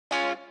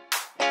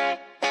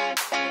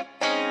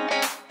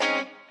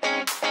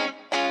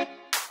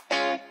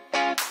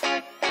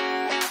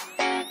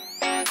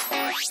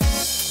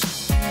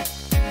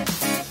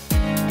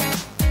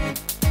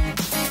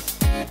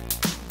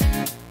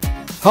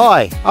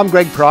Hi, I'm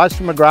Greg Price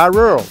from McGrath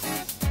Rural.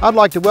 I'd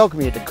like to welcome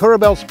you to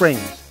Coorabell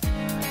Springs,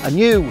 a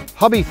new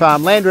hobby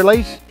farm land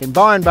release in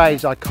Byron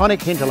Bay's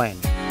iconic hinterland.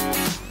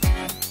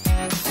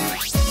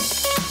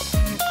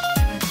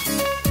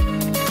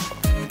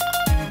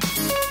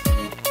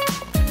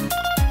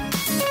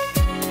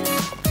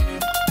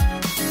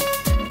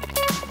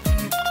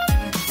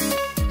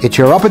 It's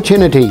your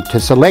opportunity to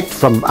select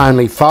from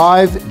only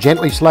 5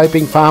 gently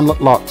sloping farmlet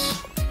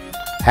lots.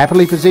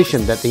 Happily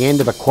positioned at the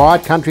end of a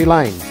quiet country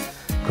lane,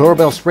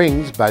 Coorabell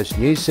Springs boasts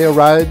new seal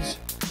roads,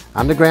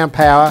 underground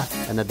power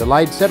and a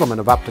delayed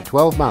settlement of up to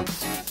 12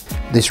 months.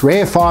 This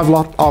rare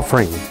 5-lot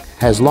offering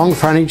has long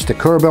frontage to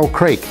Coorabell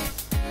Creek.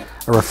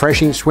 A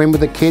refreshing swim with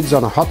the kids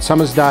on a hot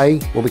summer's day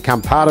will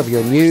become part of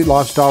your new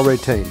lifestyle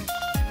routine.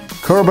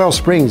 Coorabell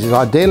Springs is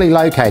ideally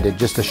located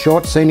just a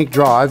short scenic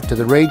drive to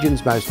the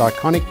region's most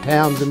iconic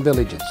towns and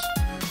villages.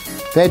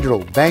 Federal,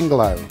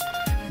 Bangalow,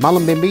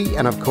 Mullumbimby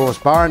and of course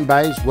Byron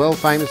Bay's world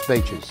famous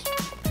beaches.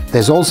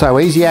 There's also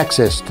easy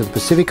access to the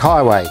Pacific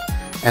Highway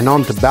and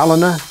on to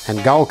Ballina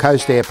and Gold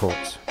Coast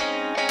airports.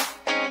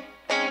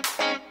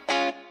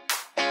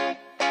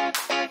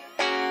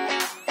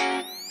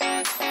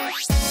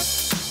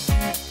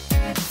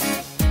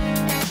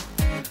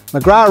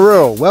 McGrath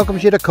Rural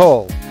welcomes you to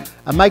call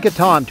and make a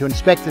time to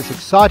inspect this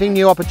exciting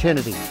new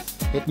opportunity.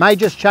 It may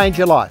just change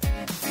your life.